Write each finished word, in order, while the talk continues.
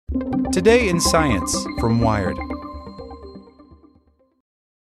Today in Science from Wired.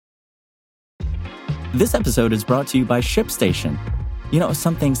 This episode is brought to you by ShipStation. You know,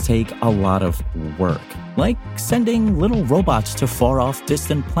 some things take a lot of work, like sending little robots to far-off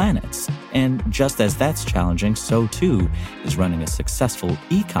distant planets. And just as that's challenging, so too is running a successful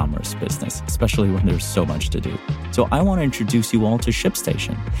e-commerce business, especially when there's so much to do. So I want to introduce you all to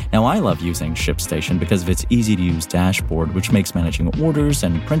ShipStation. Now, I love using ShipStation because of its easy-to-use dashboard, which makes managing orders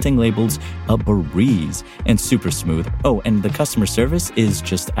and printing labels a breeze and super smooth. Oh, and the customer service is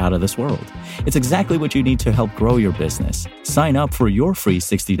just out of this world. It's exactly what you need to help grow your business. Sign up for your free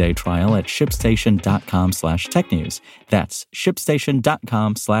 60-day trial at shipstation.com/technews. That's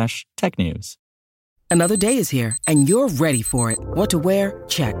shipstation.com/technews. Another day is here, and you're ready for it. What to wear?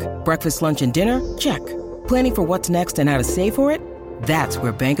 Check. Breakfast, lunch, and dinner? Check. Planning for what's next and how to save for it? That's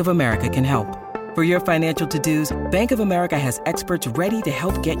where Bank of America can help. For your financial to-dos, Bank of America has experts ready to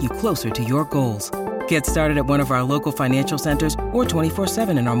help get you closer to your goals. Get started at one of our local financial centers or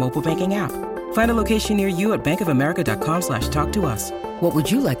 24/7 in our mobile banking app. Find a location near you at bankofamerica.com/talktous. What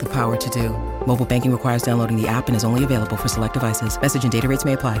would you like the power to do? Mobile banking requires downloading the app and is only available for select devices. Message and data rates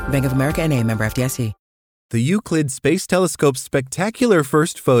may apply. Bank of America N.A., member FDIC. The Euclid Space Telescope's spectacular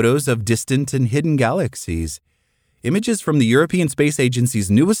first photos of distant and hidden galaxies. Images from the European Space Agency's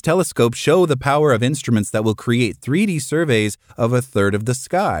newest telescope show the power of instruments that will create 3D surveys of a third of the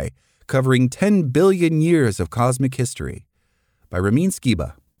sky, covering 10 billion years of cosmic history. By Ramin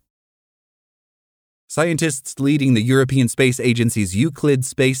Skiba. Scientists leading the European Space Agency's Euclid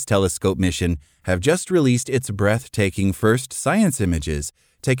Space Telescope mission have just released its breathtaking first science images,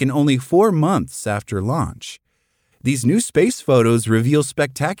 taken only 4 months after launch. These new space photos reveal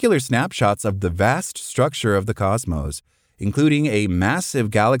spectacular snapshots of the vast structure of the cosmos, including a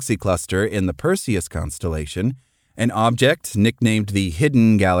massive galaxy cluster in the Perseus constellation, an object nicknamed the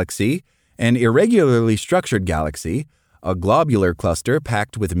Hidden Galaxy, an irregularly structured galaxy, a globular cluster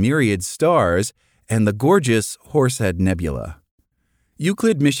packed with myriad stars, and the gorgeous Horsehead Nebula.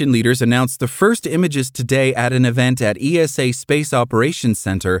 Euclid mission leaders announced the first images today at an event at ESA Space Operations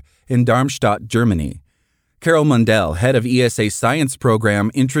Center in Darmstadt, Germany. Carol Mundell, head of ESA's science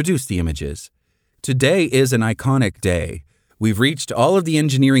program, introduced the images. Today is an iconic day. We've reached all of the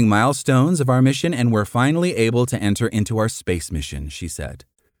engineering milestones of our mission and we're finally able to enter into our space mission, she said.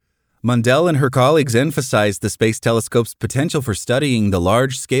 Mundell and her colleagues emphasized the space telescope's potential for studying the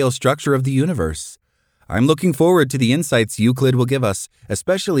large-scale structure of the universe. I'm looking forward to the insights Euclid will give us,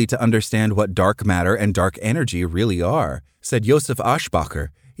 especially to understand what dark matter and dark energy really are, said Josef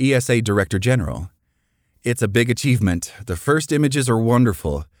Aschbacher, ESA Director General. It's a big achievement. The first images are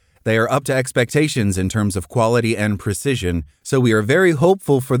wonderful. They are up to expectations in terms of quality and precision, so we are very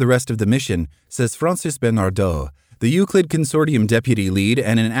hopeful for the rest of the mission, says Francis Bernardeau, the Euclid Consortium deputy lead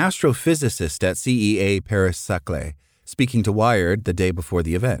and an astrophysicist at CEA Paris-Saclay, speaking to Wired the day before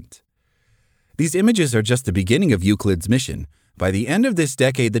the event. These images are just the beginning of Euclid's mission. By the end of this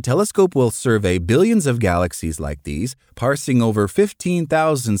decade, the telescope will survey billions of galaxies like these, parsing over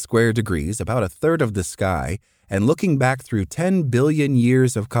 15,000 square degrees, about a third of the sky, and looking back through 10 billion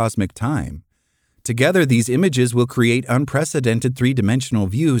years of cosmic time. Together, these images will create unprecedented three-dimensional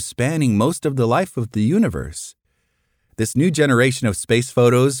views spanning most of the life of the universe. This new generation of space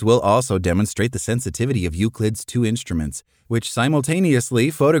photos will also demonstrate the sensitivity of Euclid's two instruments, which simultaneously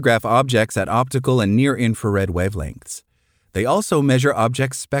photograph objects at optical and near-infrared wavelengths. They also measure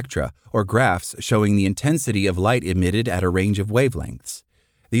object spectra, or graphs showing the intensity of light emitted at a range of wavelengths.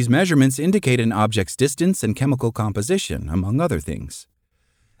 These measurements indicate an object's distance and chemical composition, among other things.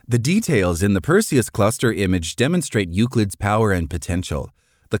 The details in the Perseus cluster image demonstrate Euclid's power and potential.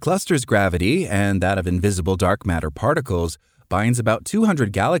 The cluster's gravity, and that of invisible dark matter particles, binds about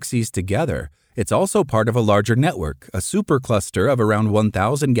 200 galaxies together. It's also part of a larger network, a supercluster of around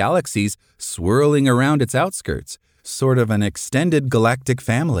 1,000 galaxies swirling around its outskirts, sort of an extended galactic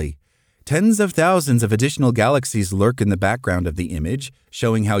family. Tens of thousands of additional galaxies lurk in the background of the image,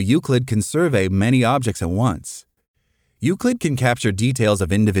 showing how Euclid can survey many objects at once. Euclid can capture details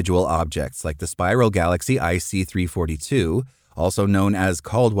of individual objects like the spiral galaxy IC 342, also known as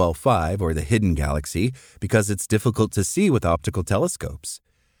Caldwell 5 or the Hidden Galaxy, because it's difficult to see with optical telescopes.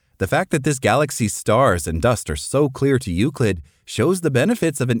 The fact that this galaxy's stars and dust are so clear to Euclid shows the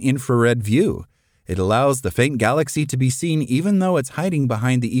benefits of an infrared view. It allows the faint galaxy to be seen even though it's hiding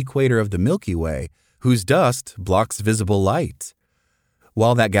behind the equator of the Milky Way, whose dust blocks visible light.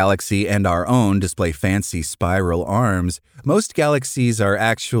 While that galaxy and our own display fancy spiral arms, most galaxies are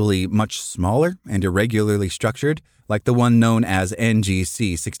actually much smaller and irregularly structured, like the one known as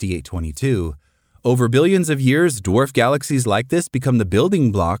NGC 6822. Over billions of years, dwarf galaxies like this become the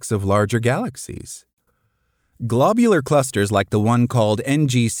building blocks of larger galaxies. Globular clusters like the one called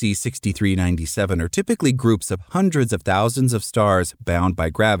NGC 6397 are typically groups of hundreds of thousands of stars bound by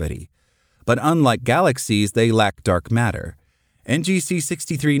gravity. But unlike galaxies, they lack dark matter. NGC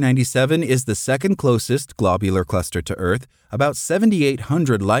 6397 is the second closest globular cluster to Earth, about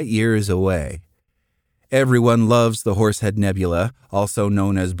 7,800 light-years away. Everyone loves the Horsehead Nebula, also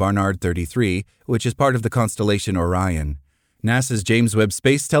known as Barnard 33, which is part of the constellation Orion. NASA's James Webb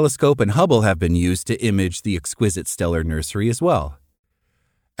Space Telescope and Hubble have been used to image the exquisite stellar nursery as well.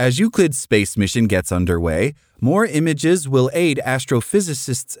 As Euclid's space mission gets underway, more images will aid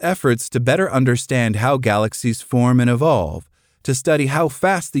astrophysicists' efforts to better understand how galaxies form and evolve, to study how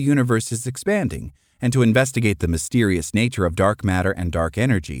fast the universe is expanding, and to investigate the mysterious nature of dark matter and dark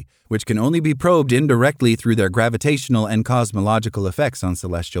energy, which can only be probed indirectly through their gravitational and cosmological effects on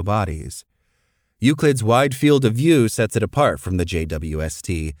celestial bodies. Euclid's wide field of view sets it apart from the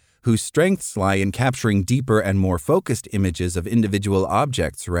JWST, whose strengths lie in capturing deeper and more focused images of individual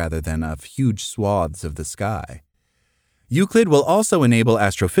objects rather than of huge swaths of the sky. Euclid will also enable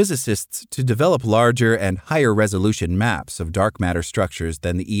astrophysicists to develop larger and higher resolution maps of dark matter structures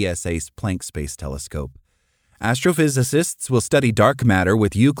than the ESA's Planck Space Telescope. Astrophysicists will study dark matter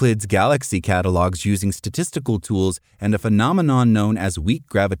with Euclid's galaxy catalogs using statistical tools and a phenomenon known as weak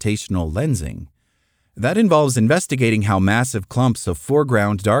gravitational lensing. That involves investigating how massive clumps of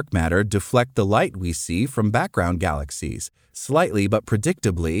foreground dark matter deflect the light we see from background galaxies, slightly but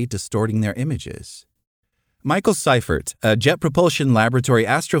predictably distorting their images. Michael Seifert, a Jet Propulsion Laboratory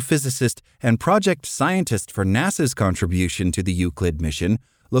astrophysicist and project scientist for NASA's contribution to the Euclid mission,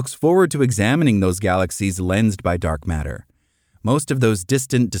 looks forward to examining those galaxies lensed by dark matter. Most of those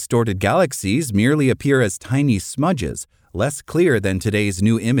distant, distorted galaxies merely appear as tiny smudges, less clear than today's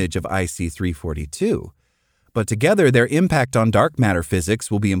new image of IC 342. But together, their impact on dark matter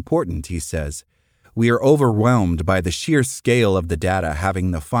physics will be important, he says. We are overwhelmed by the sheer scale of the data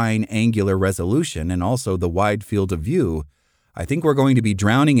having the fine angular resolution and also the wide field of view. I think we're going to be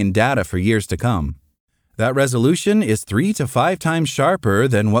drowning in data for years to come. That resolution is 3 to 5 times sharper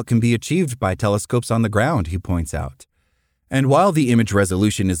than what can be achieved by telescopes on the ground, he points out. And while the image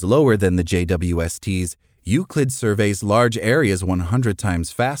resolution is lower than the JWST's, Euclid surveys large areas 100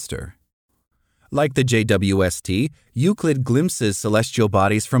 times faster. Like the JWST, Euclid glimpses celestial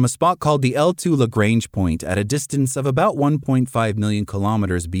bodies from a spot called the L2 Lagrange point at a distance of about 1.5 million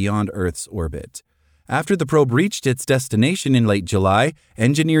kilometers beyond Earth's orbit. After the probe reached its destination in late July,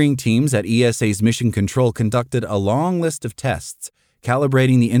 engineering teams at ESA's Mission Control conducted a long list of tests,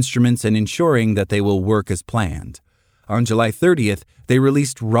 calibrating the instruments and ensuring that they will work as planned. On July 30th, they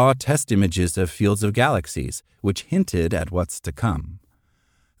released raw test images of fields of galaxies, which hinted at what's to come.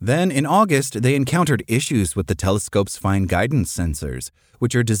 Then, in August, they encountered issues with the telescope's fine guidance sensors,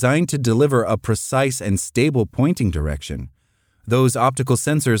 which are designed to deliver a precise and stable pointing direction. Those optical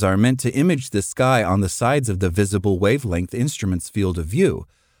sensors are meant to image the sky on the sides of the visible wavelength instrument's field of view,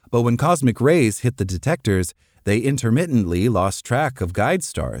 but when cosmic rays hit the detectors, they intermittently lost track of guide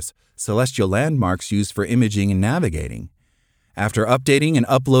stars, celestial landmarks used for imaging and navigating. After updating and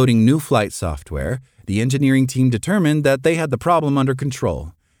uploading new flight software, the engineering team determined that they had the problem under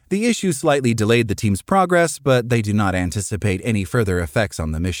control. The issue slightly delayed the team's progress, but they do not anticipate any further effects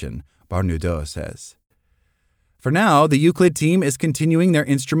on the mission, Barnard says. For now, the Euclid team is continuing their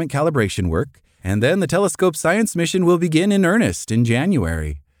instrument calibration work, and then the telescope science mission will begin in earnest in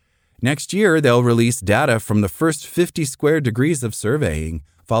January. Next year, they'll release data from the first 50 square degrees of surveying,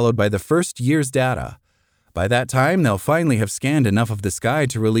 followed by the first year's data. By that time, they'll finally have scanned enough of the sky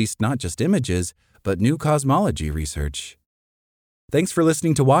to release not just images, but new cosmology research. Thanks for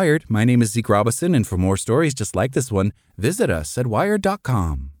listening to Wired. My name is Zeke Robison, and for more stories just like this one, visit us at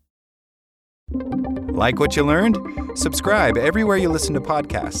wired.com. Like what you learned? Subscribe everywhere you listen to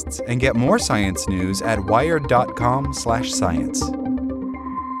podcasts and get more science news at wired.com/science.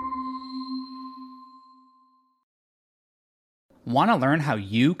 Want to learn how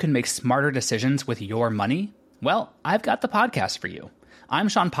you can make smarter decisions with your money? Well, I've got the podcast for you. I'm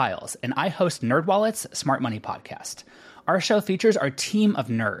Sean Piles, and I host NerdWallet's Smart Money Podcast. Our show features our team of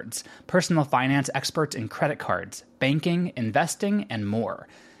nerds, personal finance experts in credit cards, banking, investing, and more.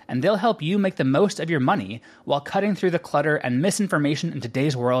 And they'll help you make the most of your money while cutting through the clutter and misinformation in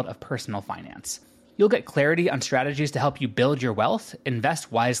today's world of personal finance. You'll get clarity on strategies to help you build your wealth,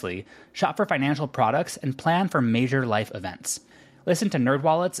 invest wisely, shop for financial products, and plan for major life events. Listen to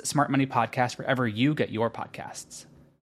NerdWallet's Smart Money Podcast wherever you get your podcasts.